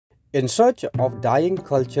In search of dying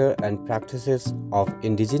culture and practices of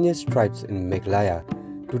indigenous tribes in Meghalaya,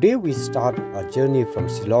 today we start a journey from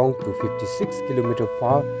Shillong to 56 km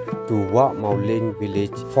far to Mawleiñ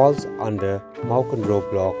Village falls under Mawkenro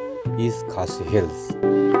block, East Khasi Hills.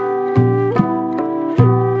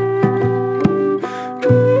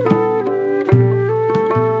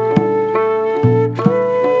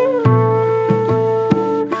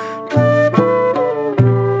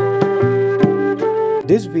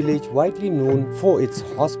 This village, widely known for its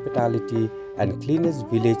hospitality and cleanest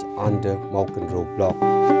village under Mawkenro block.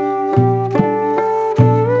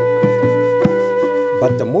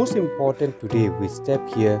 But the most important today we step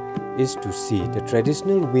here is to see the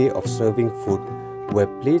traditional way of serving food, where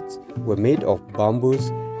plates were made of bamboos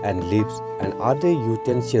and leaves and other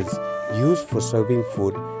utensils used for serving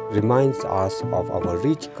food reminds us of our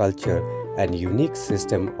rich culture and unique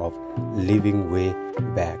system of living way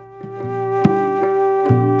back.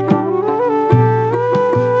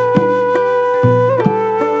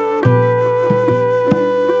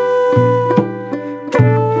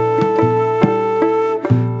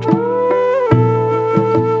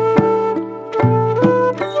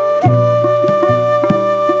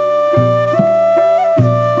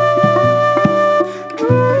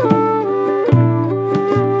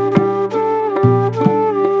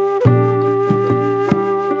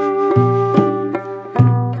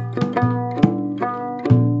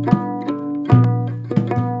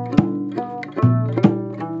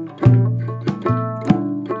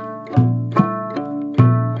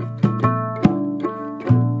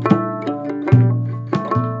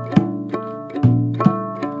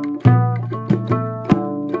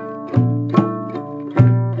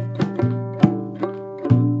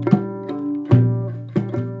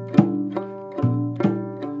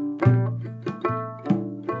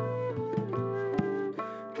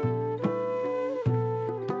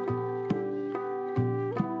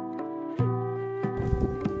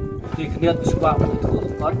 Kini suka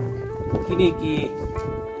itu kan, kini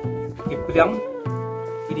kipriam,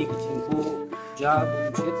 kini cinggu jah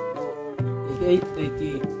buncit,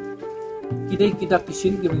 kita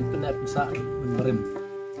kisin kini penak bisa menerim.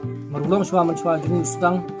 Merulung suaman jungi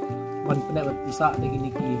sedang man penak bisa lagi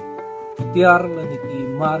niki kitiar lagi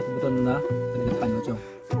mar kebetulan na kini tanya jong.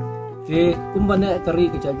 Kumbane teri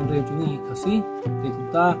kejadian menerim jungi kasih,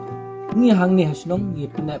 kita ni hang ni hasilong ni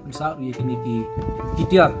penak bisa lagi niki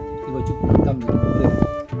kitiar. Baju pengkam dengan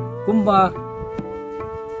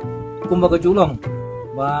kumba kejulong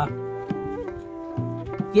ba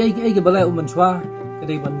kiai balai uman swa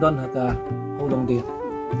kedai bandon haka holong dia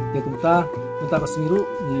kumta kasmiru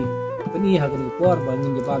ni peni haka ni por ba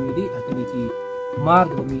ngin jaba midi haka ni ki mar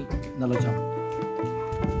bami nalajam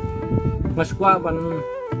maswa ban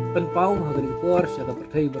penpau haka ni por syaka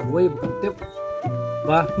perthai berwai bukan tip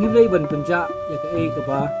ba nilai ban penja ya ke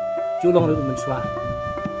ba julong ru uman swa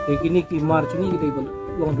kini ki mar chuni ki dei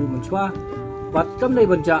long du manchwa bat kam dei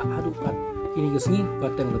banja hadu kat kini gesni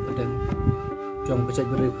bateng le pedeng jong bacai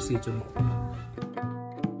bere kusi chuni.